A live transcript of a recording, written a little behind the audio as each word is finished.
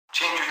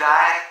Change your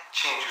diet,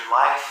 change your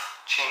life,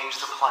 change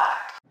the planet.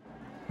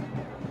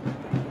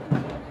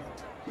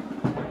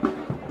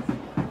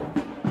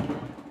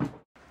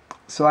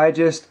 So I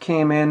just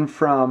came in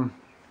from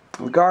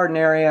the garden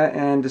area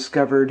and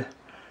discovered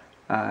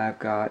I've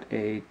got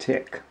a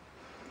tick.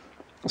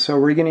 So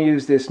we're going to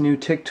use this new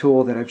tick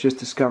tool that I've just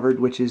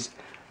discovered, which is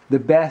the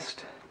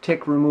best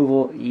tick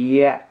removal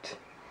yet.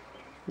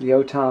 The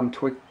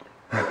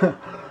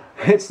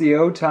it's the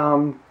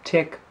Otom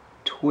Tick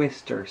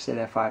Twister. Say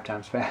that 5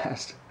 times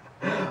fast.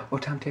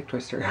 Otom Tick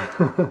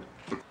Twister.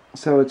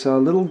 So it's a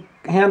little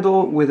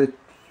handle with a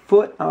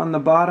foot on the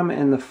bottom,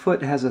 and the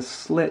foot has a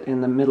slit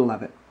in the middle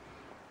of it.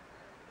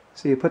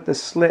 So you put the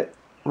slit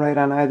right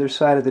on either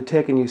side of the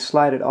tick and you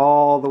slide it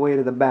all the way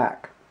to the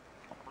back.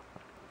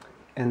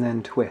 And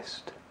then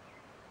twist.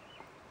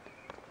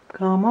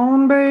 Come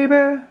on,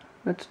 baby,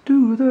 let's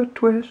do the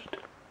twist.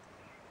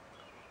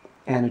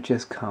 And it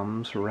just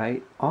comes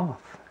right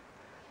off.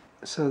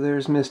 So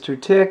there's Mr.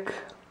 Tick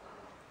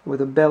with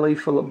a belly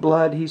full of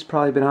blood. He's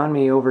probably been on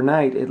me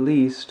overnight at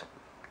least.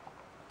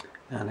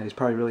 And he's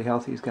probably really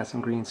healthy. He's got some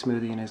green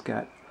smoothie in his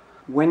gut.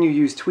 When you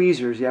use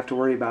tweezers, you have to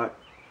worry about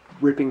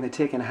ripping the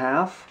tick in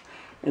half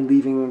and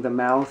leaving the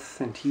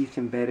mouth and teeth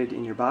embedded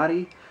in your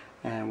body,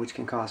 which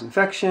can cause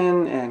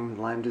infection and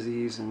Lyme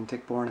disease and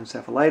tick-borne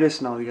encephalitis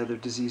and all the other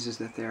diseases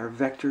that they are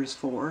vectors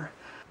for.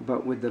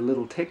 But with the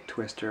little tick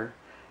twister,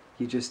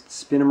 you just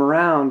spin them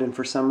around, and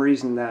for some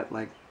reason that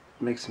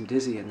makes them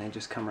dizzy, and they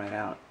just come right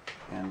out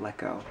and let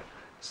go.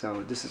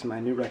 So this is my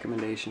new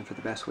recommendation for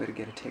the best way to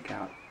get a tick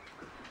out.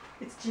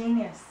 It's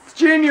genius. It's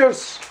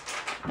genius!